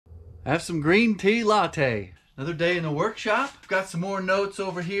Have some green tea latte. Another day in the workshop. Got some more notes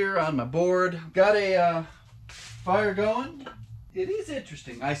over here on my board. Got a fire going. It is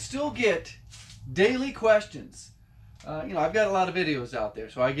interesting. I still get daily questions. I've got a lot of videos out there,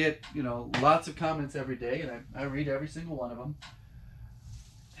 so I get, lots of comments every day, and I read every single one of them.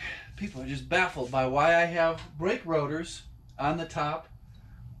 People are just baffled by why I have brake rotors on the top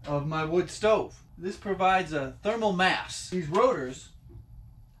of my wood stove. This provides a thermal mass. These rotors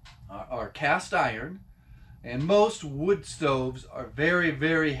are cast iron, and most wood stoves are very,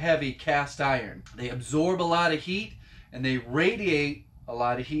 very heavy cast iron. They absorb a lot of heat and they radiate a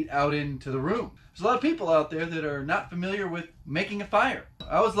lot of heat out into the room. There's a lot of people out there that are not familiar with making a fire.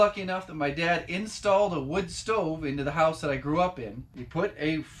 I was lucky enough that my dad installed a wood stove into the house that I grew up in. He put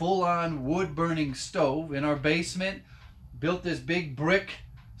a full-on wood burning stove in our basement, built this big brick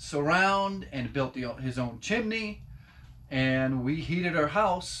surround, and built his own chimney, and we heated our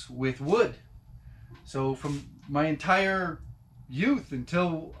house with wood. So from my entire youth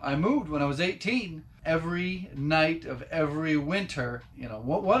until I moved when I was 18, every night of every winter,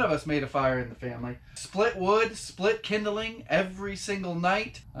 one of us made a fire in the family. Split wood, split kindling every single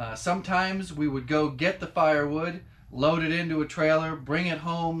night. Sometimes we would go get the firewood, load it into a trailer, bring it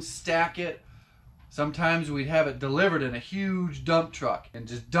home, stack it. Sometimes we'd have it delivered in a huge dump truck and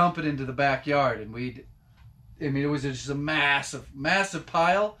just dump it into the backyard, and it was just a massive, massive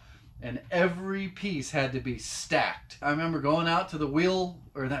pile, and every piece had to be stacked. I remember going out to the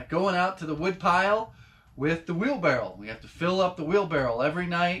wood pile with the wheelbarrow. We have to fill up the wheelbarrow every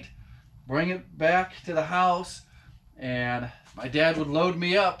night, bring it back to the house, and my dad would load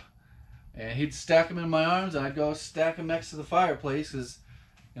me up, and he'd stack them in my arms, and I'd go stack them next to the fireplace because,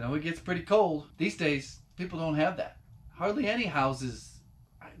 it gets pretty cold. These days, people don't have that. Hardly any houses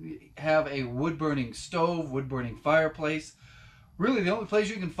have a wood-burning stove, wood-burning fireplace. Really, the only place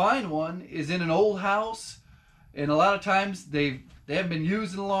you can find one is in an old house, and a lot of times they haven't been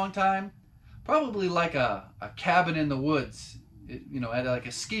used in a long time. Probably like a cabin in the woods, at like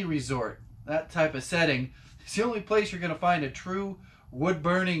a ski resort, that type of setting. It's the only place you're going to find a true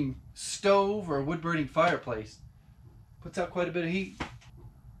wood-burning stove or wood-burning fireplace. Puts out quite a bit of heat.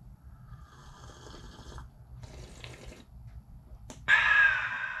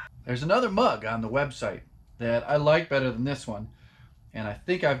 There's another mug on the website that I like better than this one, and I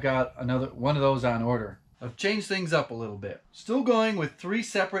think I've got another one of those on order. I've changed things up a little bit. Still going with 3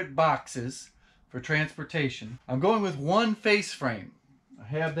 separate boxes for transportation. I'm going with one face frame. I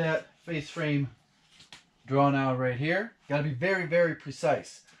have that face frame drawn out right here. Got to be very, very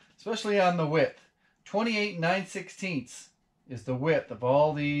precise, especially on the width. 28 9/16 is the width of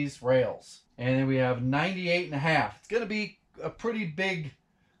all these rails, and then we have 98.5. It's going to be a pretty big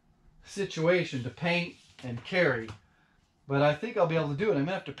situation to paint and carry, but I think I'll be able to do it. I'm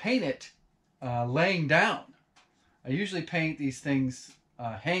gonna have to paint it laying down. I usually paint these things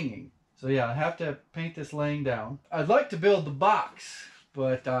hanging, so yeah, I have to paint this laying down. I'd like to build the box,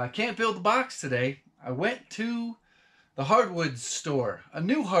 but I can't build the box today. I went to the hardwood store, a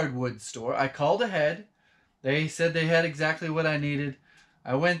new hardwood store. I called ahead. They said they had exactly what I needed.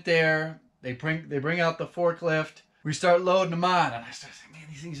 I went there. They bring out the forklift. We start loading them on, and I start saying, man,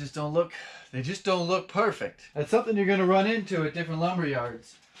 these things just don't look perfect. That's something you're going to run into at different lumber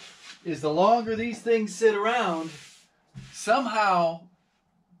yards, is the longer these things sit around, somehow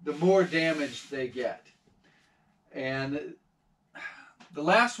the more damaged they get. And the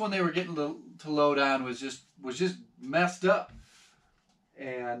last one they were getting to load on was just messed up.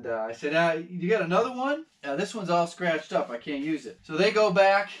 And I said, you got another one? This one's all scratched up. I can't use it. So they go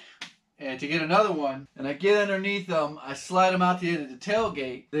back and to get another one, and I get underneath them, I slide them out the end of the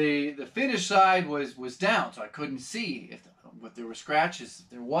tailgate. The finish side was down, so I couldn't see if there were scratches,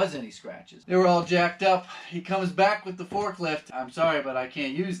 if there was any scratches. They were all jacked up. He comes back with the forklift. I'm sorry, but I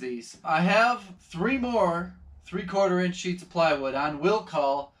can't use these. I have 3 more 3/4 inch sheets of plywood on will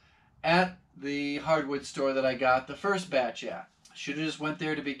call at the hardwood store that I got the first batch at. I should have just went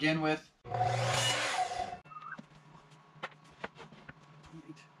there to begin with.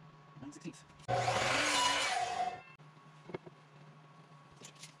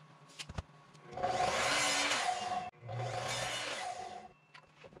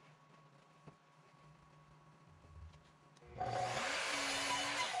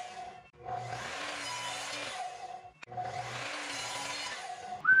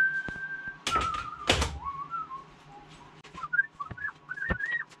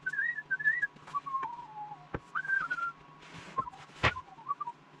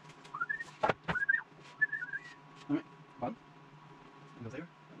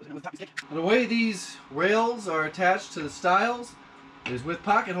 The way these rails are attached to the stiles, is with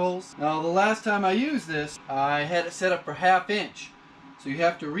pocket holes. Now the last time I used this, I had it set up for 1/2 inch. So you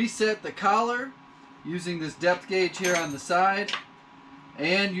have to reset the collar using this depth gauge here on the side,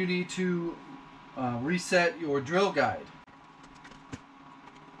 and you need to reset your drill guide.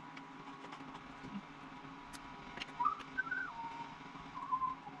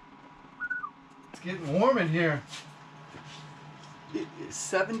 It's getting warm in here. It is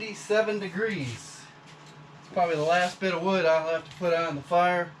 77 degrees. It's probably the last bit of wood I'll have to put on the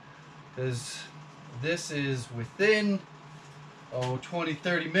fire, because this is within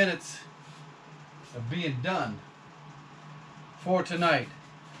 20-30 minutes of being done for tonight.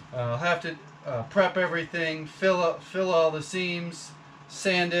 I'll have to prep everything, fill all the seams,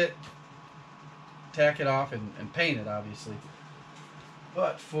 sand it, tack it off, and paint it, obviously.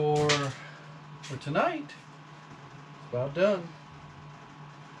 But for tonight, it's about done.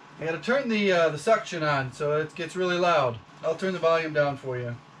 I got to turn the suction on so it gets really loud. I'll turn the volume down for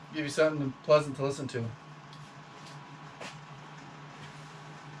you, give you something pleasant to listen to.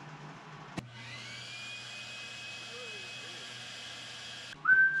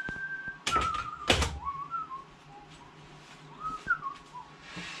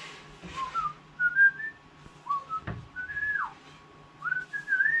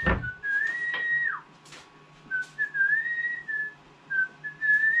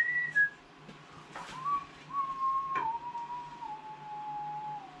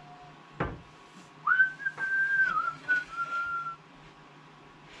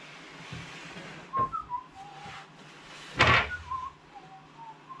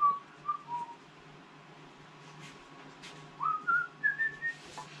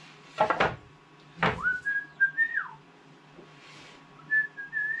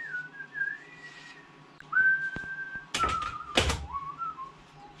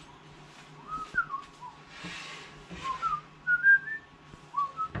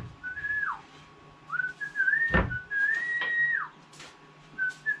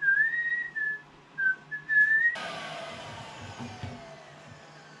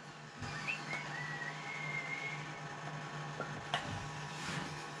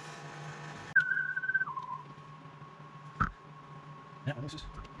 Yeah, this is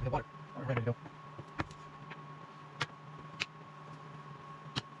the water. We're ready to go.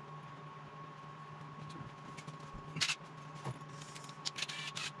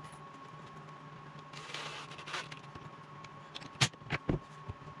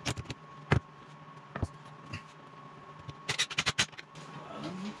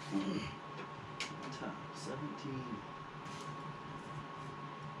 Top 17.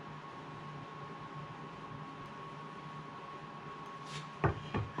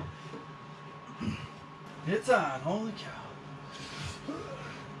 It's on, holy cow.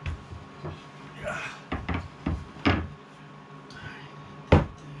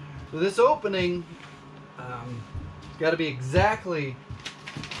 So this opening has got to be exactly,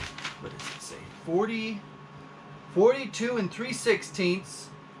 what does it say, 42 and 3/16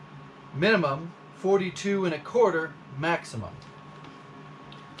 minimum, 42 and 1/4 maximum.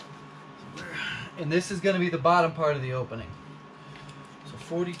 And this is going to be the bottom part of the opening. So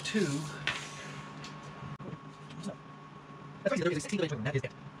 42. That's right, there is a 16 millimeter, that is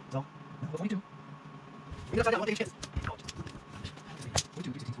it. So, 42. We got to find out what they chance.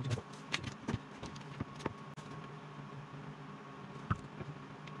 42, 16, 42.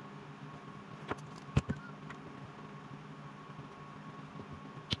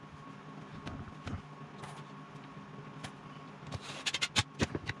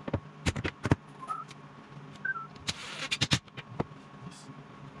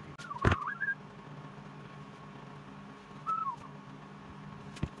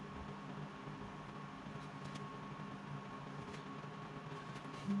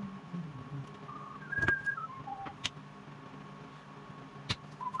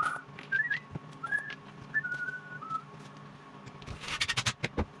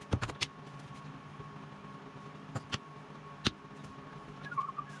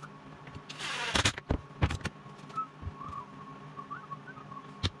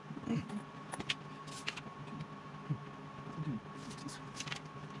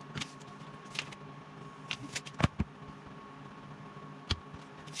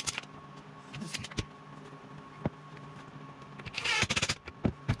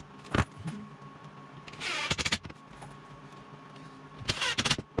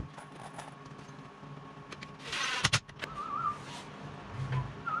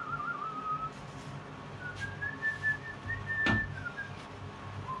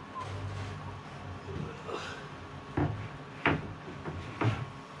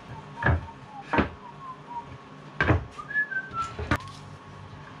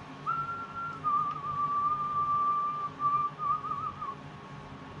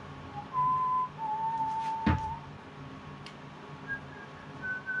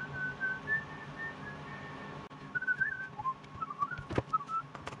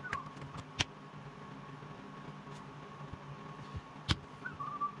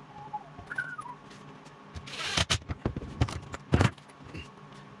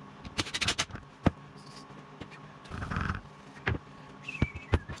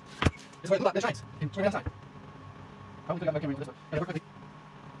 where the shines. It's right outside. Probably could have my camera this way. Yeah, work quickly.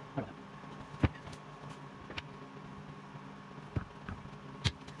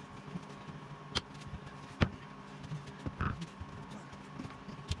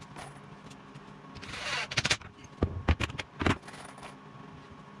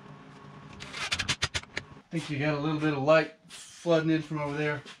 I think you got a little bit of light flooding in from over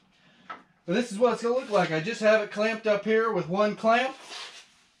there. But this is what it's going to look like. I just have it clamped up here with one clamp.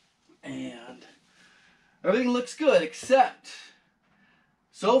 And everything looks good, except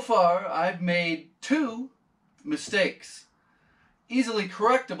so far I've made 2 mistakes. Easily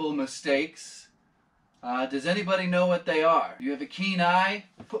correctable mistakes. Does anybody know what they are? You have a keen eye?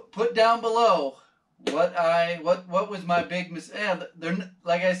 Put down below what was my big mistake. Yeah, they're,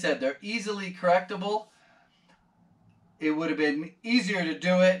 like I said, they're easily correctable. It would have been easier to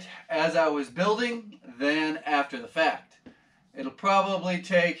do it as I was building than after the fact. It'll probably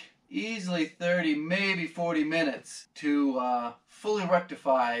take easily 30, maybe 40 minutes to fully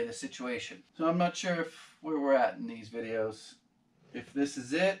rectify the situation. So I'm not sure where we're at in these videos. If this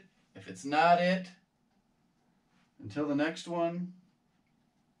is it, if it's not it, until the next one.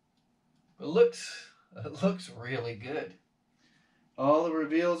 But it looks really good. All the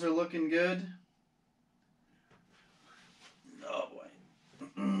reveals are looking good. Oh boy.